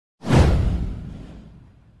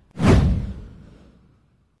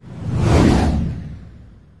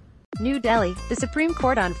New Delhi, the Supreme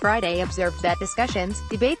Court on Friday observed that discussions,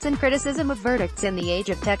 debates and criticism of verdicts in the age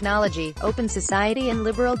of technology, open society and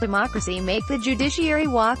liberal democracy make the judiciary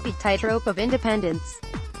walk the tightrope of independence.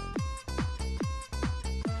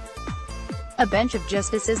 A bench of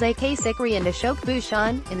Justices A.K. Sikri and Ashok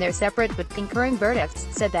Bhushan, in their separate but concurring verdicts,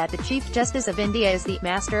 said that the Chief Justice of India is the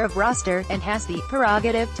master of roster, and has the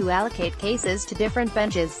prerogative to allocate cases to different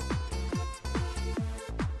benches.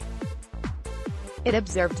 It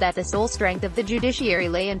observed that the sole strength of the judiciary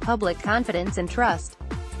lay in public confidence and trust.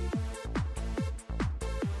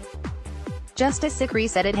 Justice Sikri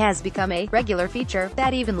said it has become a regular feature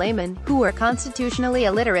that even laymen, who are constitutionally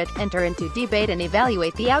illiterate, enter into debate and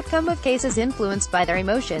evaluate the outcome of cases influenced by their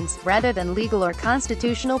emotions, rather than legal or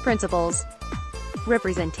constitutional principles.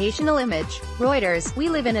 Representational image. Reuters, we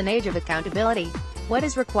live in an age of accountability. What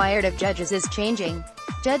is required of judges is changing.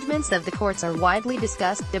 Judgments of the courts are widely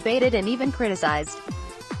discussed, debated and even criticized.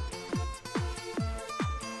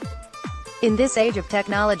 In this age of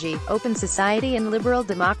technology, open society and liberal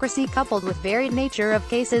democracy coupled with varied nature of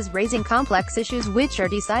cases raising complex issues which are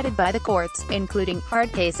decided by the courts, including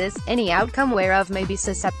hard cases, any outcome whereof may be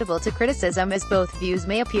susceptible to criticism as both views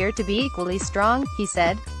may appear to be equally strong, he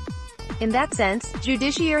said. In that sense,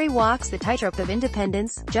 judiciary walks the tightrope of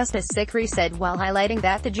independence, Justice Sikri said while highlighting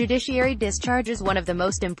that the judiciary discharges one of the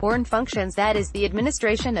most important functions, that is the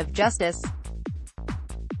administration of justice.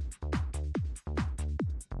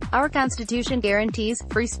 Our Constitution guarantees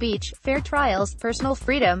free speech, fair trials, personal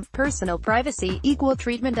freedom, personal privacy, equal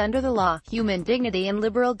treatment under the law, human dignity and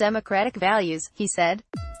liberal democratic values, he said.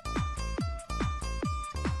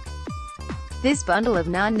 This bundle of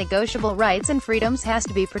non-negotiable rights and freedoms has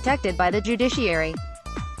to be protected by the judiciary.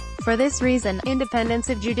 For this reason, independence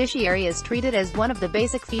of judiciary is treated as one of the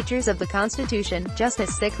basic features of the Constitution,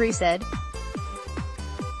 Justice Sikri said.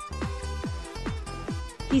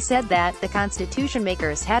 He said that the Constitution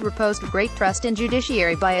makers had reposed great trust in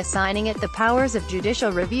judiciary by assigning it the powers of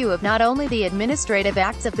judicial review of not only the administrative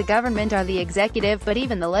acts of the government or the executive but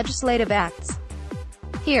even the legislative acts.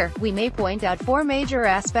 Here, we may point out four major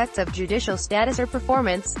aspects of judicial status or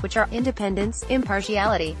performance, which are independence,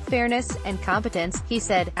 impartiality, fairness, and competence, he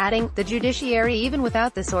said, adding, the judiciary even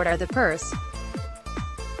without the sword or the purse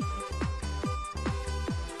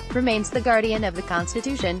remains the guardian of the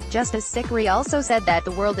Constitution. Justice Sikri also said that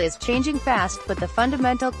the world is changing fast, but the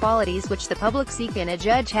fundamental qualities which the public seek in a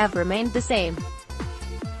judge have remained the same.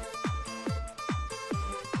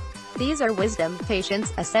 These are wisdom,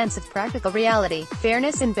 patience, a sense of practical reality,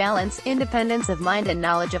 fairness and balance, independence of mind and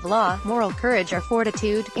knowledge of law, moral courage or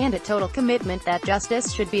fortitude, and a total commitment that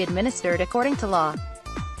justice should be administered according to law.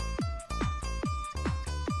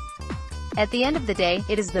 At the end of the day,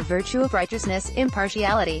 it is the virtue of righteousness,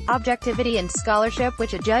 impartiality, objectivity and scholarship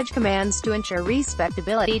which a judge commands to ensure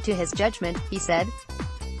respectability to his judgment, he said.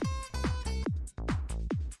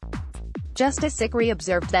 Justice Sikri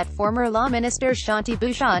observed that former Law Minister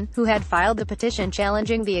Bhushan, who had filed a petition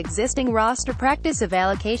challenging the existing roster practice of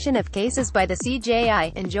allocation of cases by the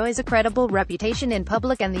CJI, enjoys a credible reputation in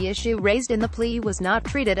public and the issue raised in the plea was not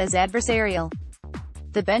treated as adversarial.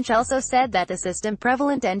 The bench also said that the system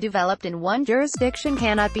prevalent and developed in one jurisdiction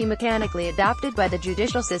cannot be mechanically adopted by the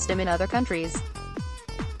judicial system in other countries.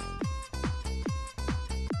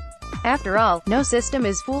 After all, no system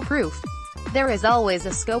is foolproof. There is always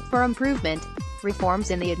a scope for improvement.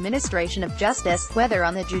 Reforms in the administration of justice, whether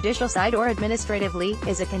on the judicial side or administratively,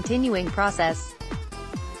 is a continuing process.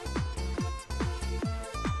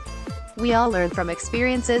 We all learn from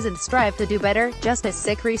experiences and strive to do better, Justice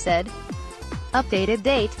Sikri said. Updated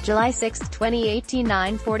date, July 6, 2018,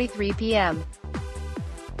 9:43 p.m.